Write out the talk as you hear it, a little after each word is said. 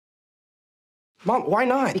Mom, why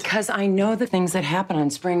not? Because I know the things that happen on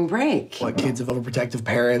spring break. What, kids of overprotective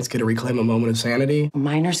parents get to reclaim a moment of sanity?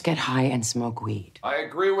 Minors get high and smoke weed. I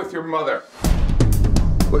agree with your mother.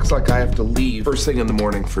 Looks like I have to leave first thing in the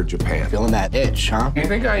morning for Japan. Feeling that itch, huh? You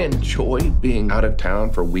think I enjoy being out of town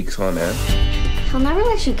for weeks on end? He'll never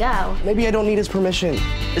let you go. Maybe I don't need his permission.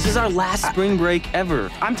 This is our last spring break ever.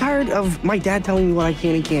 I'm tired of my dad telling me what I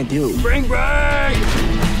can and can't do. Spring break!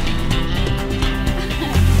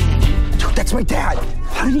 Dude, that's my dad.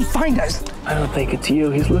 How did he find us? I don't think it's you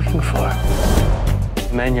he's looking for.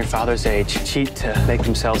 Men your father's age cheat to make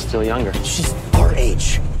themselves feel younger. She's our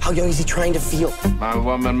age. How young is he trying to feel? My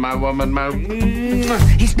woman, my woman, my...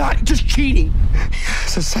 He's not just cheating.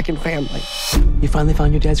 It's a second family. You finally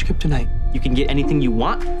found your dad's kryptonite. You can get anything you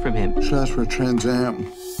want from him. Should ask for a Trans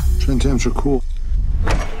Am. Trans Ams are cool.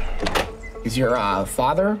 Is your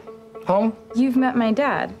father home? You've met my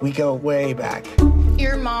dad. We go way back.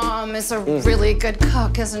 Your mom is a really good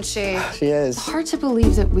cook, isn't she? She is. Hard to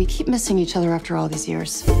believe that we keep missing each other after all these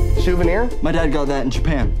years. Souvenir? My dad got that in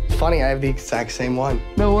Japan. Funny, I have the exact same one.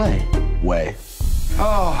 No way. Way.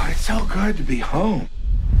 Oh, it's so good to be home.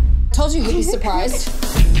 Told you you'd be surprised.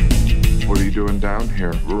 What are you doing down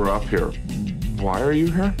here? We're up here. Why are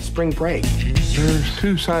you here? Spring break. There's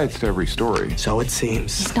two sides to every story. So it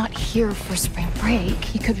seems. He's not here for spring break.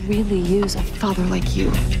 He could really use a father like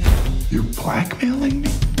you. You're blackmailing me?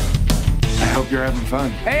 I hope you're having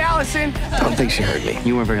fun. Hey, Allison! I don't think she heard me.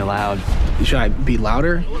 You weren't very loud. Should I be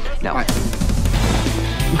louder? No.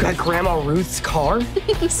 You got Grandma Ruth's car?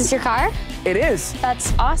 Is this your car? It is.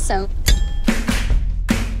 That's awesome.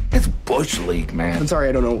 It's Bush League, man. I'm sorry,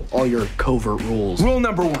 I don't know all your covert rules. Rule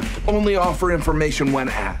number 1, only offer information when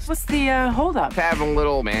asked. What's the holdup? Having a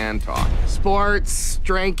little man talk. Sports,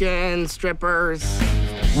 drinking, strippers.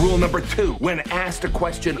 Rule number 2, when asked a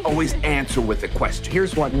question, always answer with a question.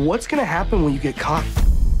 Here's one. What's gonna happen when you get caught?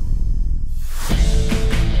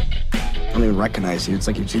 I don't even recognize you. It's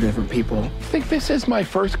like you're two different people. Think this is my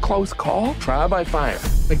first close call? Trial by fire.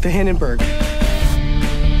 Like the Hindenburg.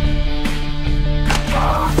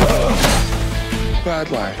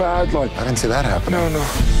 Bad lie. Bad lie. I didn't see that happen. No, no.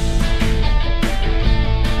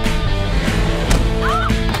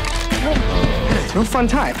 Real fun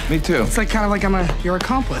time. Me too. It's like kind of like I'm your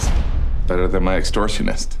accomplice. Better than my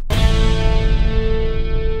extortionist.